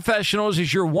Employment Professionals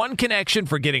is your one connection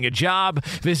for getting a job.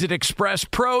 Visit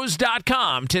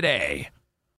expresspros.com today.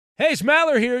 Hey, it's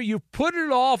Maller here. You've put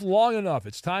it off long enough.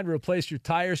 It's time to replace your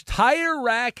tires. Tire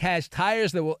Rack has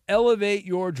tires that will elevate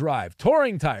your drive.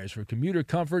 Touring tires for commuter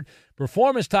comfort,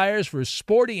 performance tires for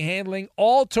sporty handling,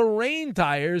 all-terrain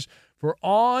tires for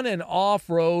on- and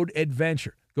off-road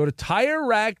adventure. Go to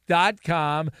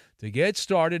TireRack.com to get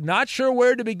started. Not sure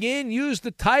where to begin? Use the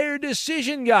Tire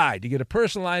Decision Guide to get a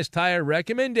personalized tire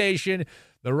recommendation.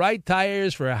 The right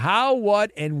tires for how,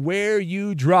 what, and where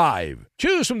you drive.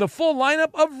 Choose from the full lineup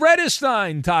of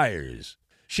Redestein tires.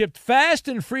 Shipped fast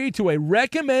and free to a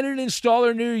recommended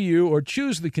installer near you, or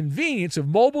choose the convenience of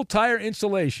mobile tire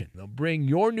installation. They'll bring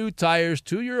your new tires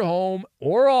to your home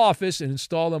or office and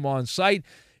install them on site.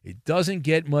 It doesn't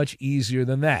get much easier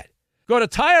than that. Go to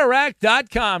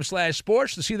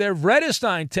TireRack.com/sports to see their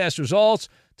Redestein test results,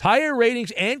 tire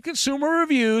ratings, and consumer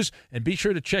reviews, and be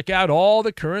sure to check out all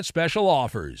the current special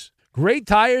offers. Great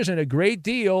tires and a great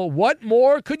deal. What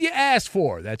more could you ask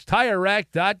for? That's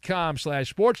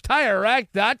TireRack.com/sports.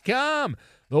 TireRack.com,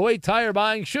 the way tire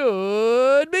buying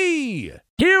should be.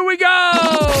 Here we go!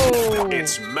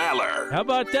 It's Maller. How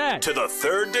about that? To the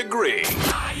third degree.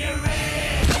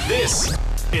 This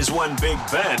is when Big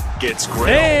Ben gets grilled.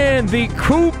 And the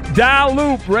Coupe da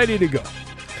Loop ready to go.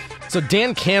 So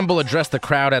Dan Campbell addressed the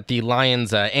crowd at the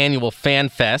Lions' annual Fan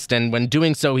Fest, and when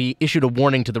doing so, he issued a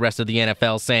warning to the rest of the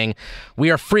NFL saying, "We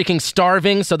are freaking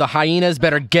starving, so the hyenas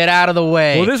better get out of the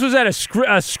way." Well, this was at a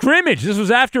scrimmage. This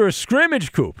was after a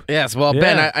scrimmage, Coop. Yes, well, yeah.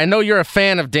 Ben, I know you're a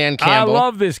fan of Dan Campbell. I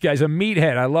love this guy. He's a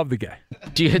meathead. I love the guy.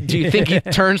 Do you think he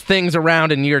turns things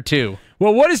around in year 2?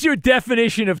 Well, what is your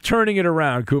definition of turning it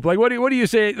around, Coop? Like, what do you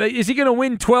say? Like, is he going to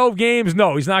win 12 games?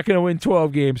 No, he's not going to win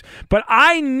 12 games. But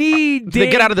I need they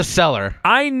get out of the cellar.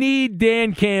 I need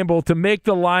Dan Campbell to make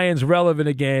the Lions relevant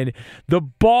again. The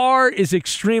bar is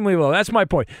extremely low. That's my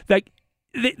point. Like,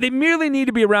 they merely need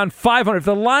to be around 500. If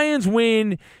the Lions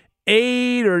win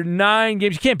 8 or 9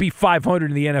 games, you can't be 500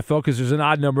 in the NFL because there's an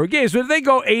odd number of games. But if they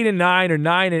go 8-9 or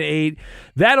 9-8,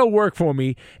 that'll work for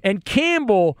me. And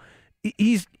Campbell,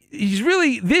 he's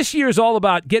really, this year is all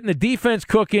about getting the defense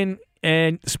cooking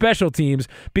and special teams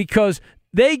because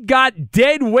they got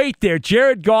dead weight there.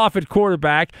 Jared Goff at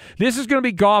quarterback. This is going to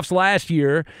be Goff's last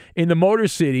year in the Motor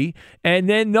City, and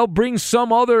then they'll bring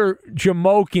some other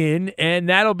Jamoke in, and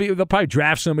they'll probably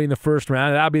draft somebody in the first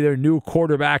round. That'll be their new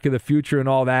quarterback of the future and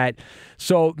all that.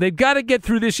 So they've got to get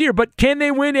through this year. But can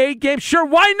they win 8 games? Sure,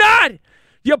 why not?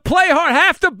 You play hard.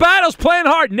 Half the battle's playing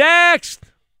hard. Next.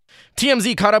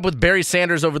 TMZ caught up with Barry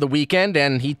Sanders over the weekend,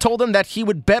 and he told him that he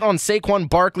would bet on Saquon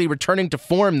Barkley returning to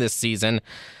form this season.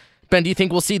 Ben, do you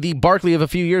think we'll see the Barkley of a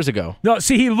few years ago? No,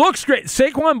 see, he looks great.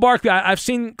 Saquon Barkley, I've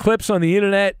seen clips on the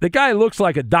internet. The guy looks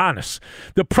like Adonis.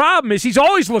 The problem is he's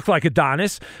always looked like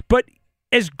Adonis, but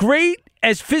as great,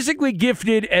 as physically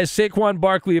gifted as Saquon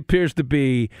Barkley appears to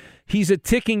be, he's a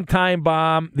ticking time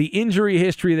bomb. The injury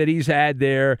history that he's had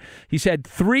there, he's had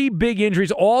 3 big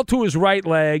injuries, all to his right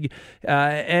leg,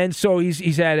 and so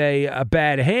he's had a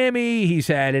bad hammy, he's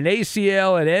had an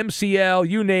ACL, an MCL,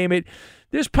 you name it.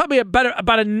 There's probably about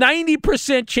a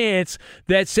 90% chance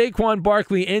that Saquon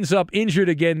Barkley ends up injured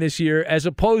again this year, as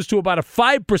opposed to about a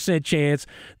 5% chance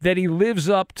that he lives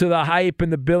up to the hype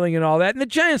and the billing and all that. And the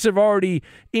Giants have already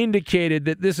indicated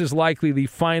that this is likely the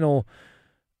final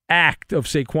act of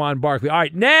Saquon Barkley. All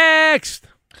right, next.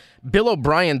 Bill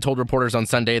O'Brien told reporters on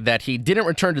Sunday that he didn't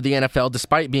return to the NFL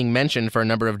despite being mentioned for a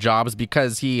number of jobs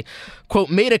because he, quote,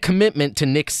 made a commitment to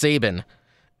Nick Saban.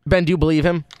 Ben, do you believe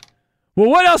him? Well,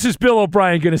 what else is Bill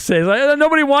O'Brien going to say? Like,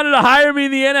 nobody wanted to hire me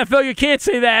in the NFL. You can't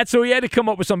say that, so he had to come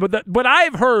up with something. But what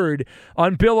I've heard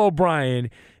on Bill O'Brien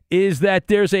is that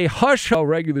there's a hush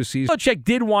regular season. Belichick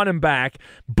did want him back,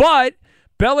 but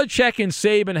Belichick and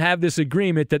Saban have this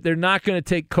agreement that they're not going to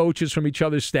take coaches from each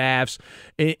other's staffs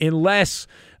unless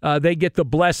they get the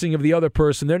blessing of the other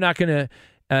person. They're not going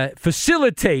to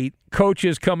facilitate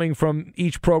coaches coming from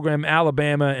each program,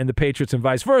 Alabama and the Patriots and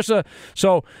vice versa.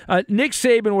 So Nick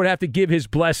Saban would have to give his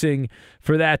blessing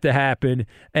for that to happen.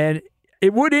 And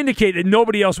it would indicate that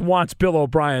nobody else wants Bill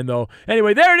O'Brien, though.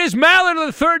 Anyway, there it is. Mallard of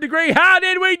the third degree. How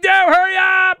did we do? Hurry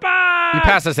up! You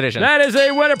passed this edition. That is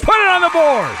a winner. Put it on the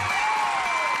board.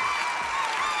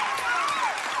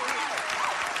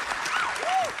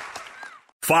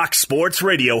 Fox Sports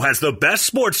Radio has the best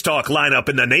sports talk lineup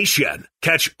in the nation.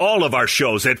 Catch all of our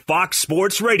shows at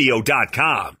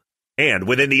foxsportsradio.com. And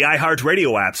within the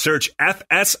iHeartRadio app, search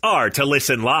FSR to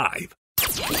listen live.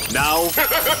 Now,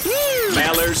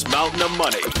 Maller's Mountain of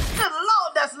Money. Good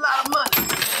Lord, that's a lot of money.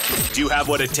 Do you have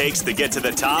what it takes to get to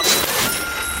the top?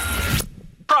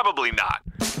 Probably not.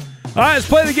 All right, let's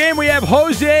play the game. We have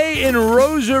Jose in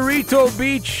Rosarito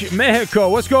Beach, Mexico.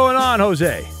 What's going on,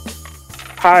 Jose?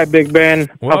 Hi, Big Ben.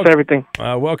 How's everything?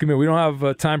 Welcome in. We don't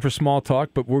have time for small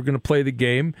talk, but we're going to play the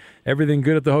game. Everything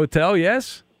good at the hotel,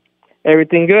 yes?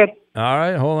 Everything good. All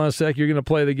right, hold on a sec. You're going to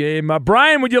play the game.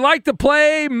 Brian, would you like to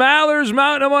play Maller's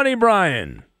Mountain of Money,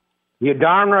 Brian? You're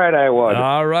darn right I would.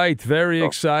 All right, very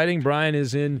exciting. Brian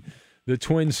is in the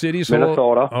Twin Cities.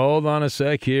 Minnesota. Hold on a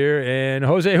sec here. And,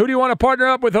 Jose, who do you want to partner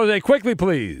up with, Jose? Quickly,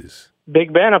 please.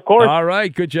 Big Ben, of course. All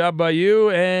right, good job by you.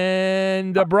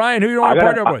 And, Brian, who do you want to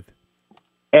partner up with?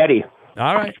 Eddie.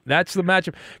 All right, that's the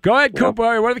matchup. Go ahead, Coop. All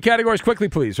right, what are the categories? Quickly,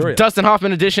 please. Hurry up. Dustin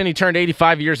Hoffman edition. He turned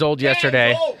 85 years old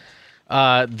yesterday.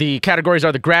 The categories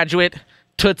are The Graduate,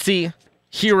 Tootsie,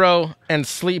 Hero, and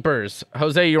Sleepers.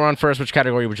 Jose, you're on first. Which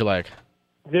category would you like?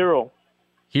 Hero.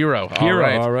 Hero.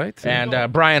 All right.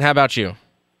 And Brian, how about you?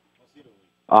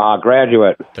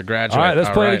 Graduate. The Graduate. All right, let's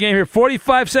play the game here.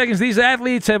 45 seconds. These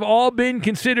athletes have all been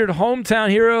considered hometown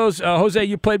heroes. Jose,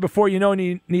 you played before. You know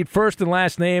you need first and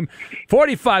last name.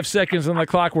 45 seconds on the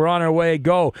clock. We're on our way.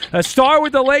 Go. A star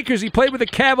with the Lakers. He played with the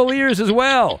Cavaliers as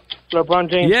well. LeBron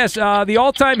James. Yes, the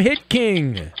all-time hit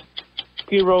king.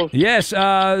 Pete Rose. Yes,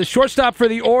 shortstop for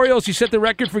the Orioles. He set the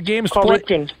record for games played.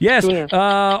 Ripken. Yes, Jr.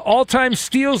 All-time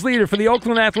steals leader for the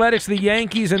Oakland Athletics, the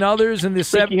Yankees, and others in the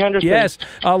Ricky Henderson. Yes,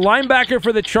 linebacker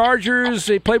for the Chargers.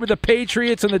 He played with the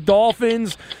Patriots and the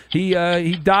Dolphins. He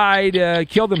died,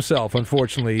 killed himself,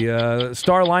 unfortunately.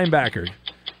 Star linebacker.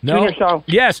 No.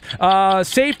 Yes.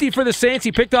 Safety for the Saints.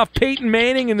 He picked off Peyton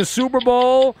Manning in the Super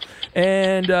Bowl.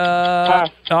 And,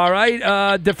 all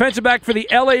right, defensive back for the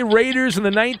L.A. Raiders in the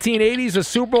 1980s, a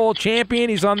Super Bowl champion.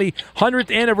 He's on the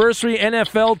 100th anniversary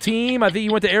NFL team. I think he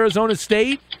went to Arizona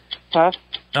State. Pass.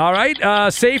 All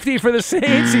right, safety for the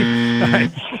Saints.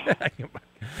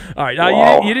 All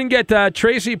right, you didn't get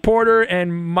Tracy Porter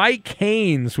and Mike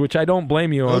Haynes, which I don't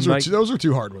blame you on. Those are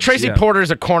two hard ones. Tracy Porter's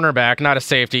a cornerback, not a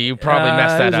safety. You probably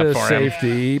messed that up for him.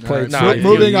 Safety. He played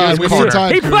moving on. We need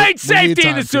time. He played safety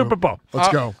in the Super Bowl. Let's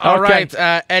go. All right,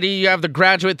 Eddie, you have the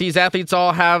graduate. These athletes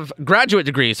all have graduate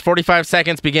degrees. 45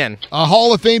 seconds, begin. A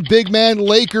Hall of Fame big man,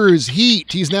 Lakers,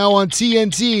 Heat. He's now on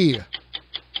TNT.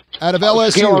 Out of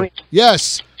LSU.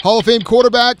 Yes. Hall of Fame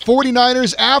quarterback,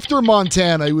 49ers after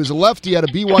Montana. He was a lefty out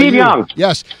of BYU. Steve Young.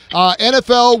 Yes.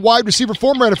 NFL wide receiver,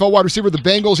 former NFL wide receiver of the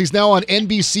Bengals. He's now on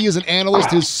NBC as an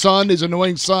analyst. His son, his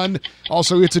annoying son,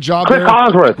 also gets a job Chris there.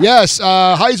 Collinsworth. Yes.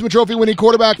 Heisman Trophy winning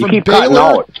quarterback from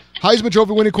Baylor. Heisman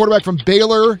Trophy winning quarterback from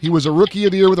Baylor. He was a Rookie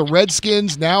of the Year with the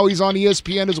Redskins. Now he's on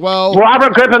ESPN as well.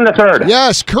 Robert Griffin III.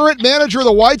 Yes, current manager of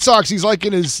the White Sox. He's like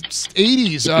in his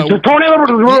 80s. Tony La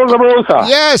Russa.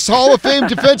 Yes, Hall of Fame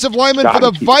defensive lineman for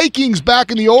the Vikings back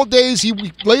in the old days. He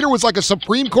later was like a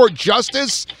Supreme Court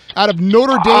justice out of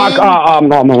Notre Dame.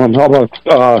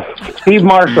 Steve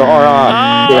Marshall or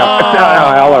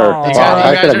Eller.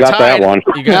 I could have got that one.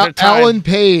 Alan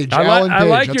Page. I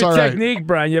like That's your all right. technique,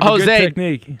 Brian. You have Jose, a good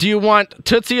technique. Do you want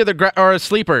Tootsie or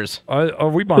Sleepers? Are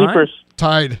we behind? Sleepers.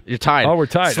 Tied. You're tied. Oh, we're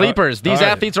tied. Sleepers. These all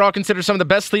right. athletes are all considered some of the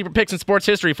best sleeper picks in sports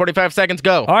history. 45 seconds,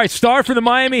 go. All right, star for the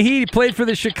Miami Heat. He played for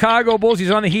the Chicago Bulls. He's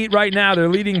on the Heat right now. Their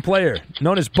leading player,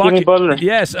 known as Bucket. Jimmy Butler.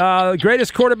 Yes,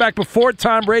 greatest quarterback before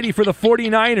Tom Brady for the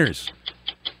 49ers.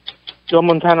 Joe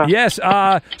Montana. Yes,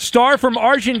 star from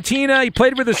Argentina. He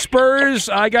played with the Spurs.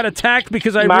 I got attacked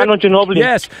because I... Manu Ginobili.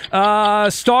 Yes,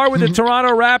 star with the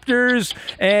Toronto Raptors.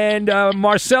 And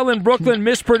Marcel in Brooklyn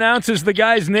mispronounces the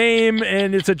guy's name,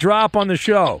 and it's a drop on the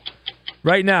show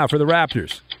right now for the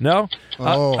Raptors. No?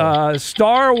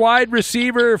 Star wide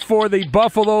receiver for the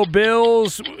Buffalo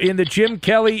Bills in the Jim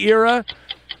Kelly era.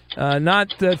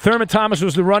 Not Thurman Thomas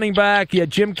was the running back. Yeah,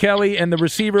 Jim Kelly, and the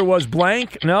receiver was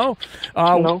blank. No.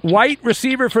 No. White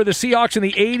receiver for the Seahawks in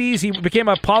the 80s. He became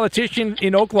a politician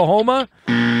in Oklahoma.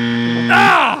 All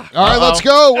right, let's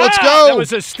go. Let's go. That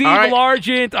was a Steve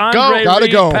Largent, Andre Gotta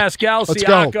Reed, go. Pascal Let's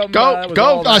Siakam.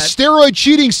 go. Steroid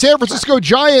cheating San Francisco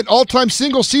Giant, all-time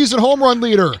single-season home run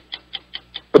leader.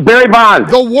 Barry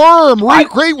Bonds. The Worm,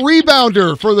 great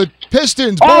rebounder for the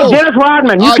Pistons. Bulls. Dennis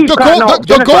Rodman. You keep the Dennis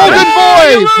Golden Rodman.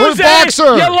 Boy for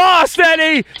boxer. You lost,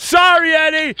 Eddie. Sorry,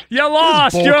 Eddie. You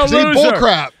lost. You're a loser. Bull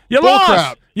crap. You Bull lost.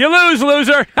 crap. You lose,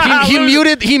 loser. He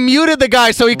muted the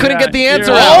guy so he couldn't get the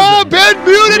answer you're out. Oh, Ben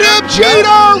muted him.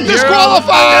 Cheater.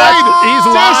 Disqualified. He's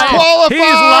lying.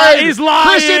 Disqualified. He's lying.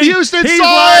 Chris in Houston He's saw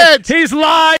lying. it. He's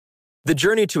lying. The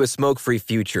journey to a smoke-free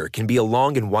future can be a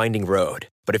long and winding road.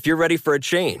 But if you're ready for a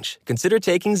change, consider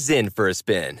taking Zyn for a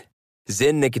spin.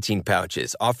 Zyn nicotine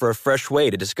pouches offer a fresh way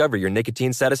to discover your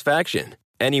nicotine satisfaction.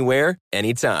 Anywhere,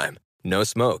 anytime. No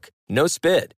smoke, no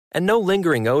spit, and no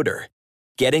lingering odor.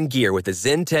 Get in gear with the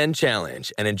Zyn 10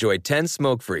 Challenge and enjoy 10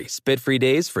 smoke-free, spit-free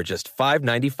days for just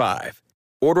 $5.95.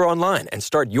 Order online and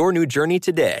start your new journey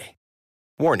today.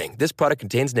 Warning, this product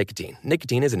contains nicotine.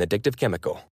 Nicotine is an addictive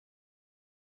chemical.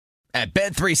 At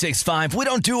Bet365, we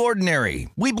don't do ordinary.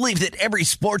 We believe that every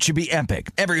sport should be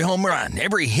epic. Every home run,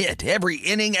 every hit, every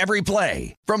inning, every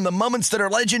play. From the moments that are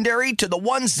legendary to the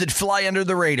ones that fly under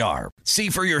the radar. See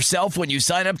for yourself when you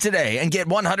sign up today and get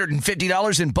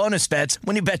 $150 in bonus bets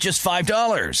when you bet just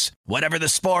 $5. Whatever the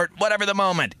sport, whatever the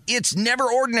moment, it's never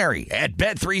ordinary at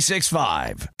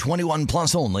Bet365. 21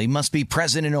 plus only. Must be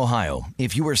present in Ohio.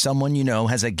 If you or someone you know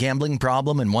has a gambling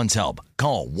problem and wants help,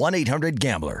 call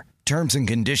 1-800-GAMBLER. Terms and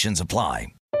conditions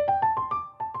apply.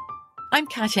 I'm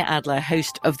Katya Adler,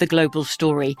 host of The Global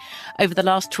Story. Over the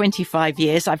last 25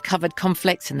 years, I've covered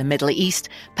conflicts in the Middle East,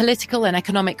 political and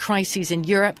economic crises in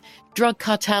Europe, drug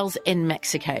cartels in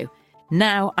Mexico.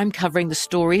 Now I'm covering the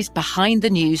stories behind the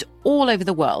news all over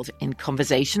the world in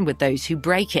conversation with those who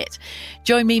break it.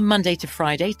 Join me Monday to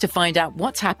Friday to find out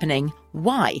what's happening,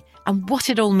 why, and what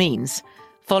it all means.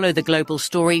 Follow The Global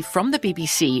Story from the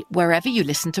BBC wherever you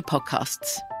listen to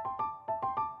podcasts.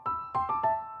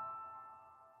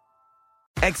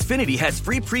 Xfinity has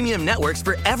free premium networks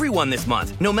for everyone this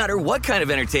month, no matter what kind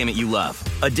of entertainment you love.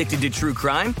 Addicted to true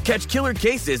crime? Catch killer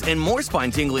cases and more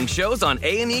spine-tingling shows on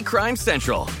A&E Crime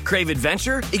Central. Crave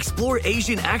adventure? Explore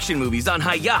Asian action movies on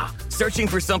Hi-YAH. Searching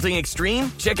for something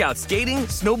extreme? Check out skating,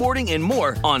 snowboarding, and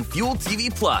more on Fuel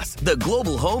TV Plus, the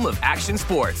global home of action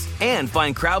sports. And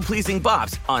find crowd-pleasing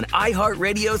bops on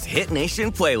iHeartRadio's Hit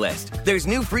Nation playlist. There's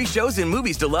new free shows and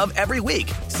movies to love every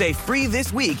week. Say free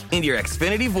this week in your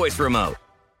Xfinity voice remote.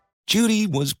 Judy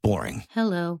was boring.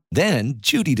 Hello. Then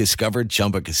Judy discovered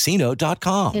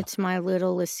ChumbaCasino.com. It's my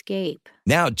little escape.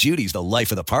 Now Judy's the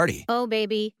life of the party. Oh,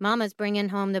 baby, mama's bringing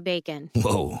home the bacon.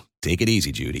 Whoa, take it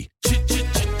easy, Judy.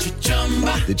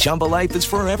 The Chumba life is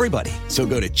for everybody. So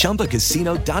go to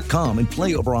ChumbaCasino.com and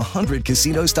play over 100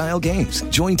 casino-style games.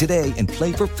 Join today and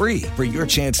play for free for your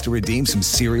chance to redeem some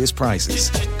serious prizes.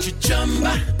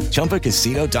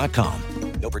 ChumbaCasino.com.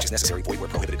 No purchase necessary. Void where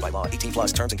prohibited by law. 18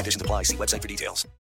 plus terms and conditions apply. See website for details.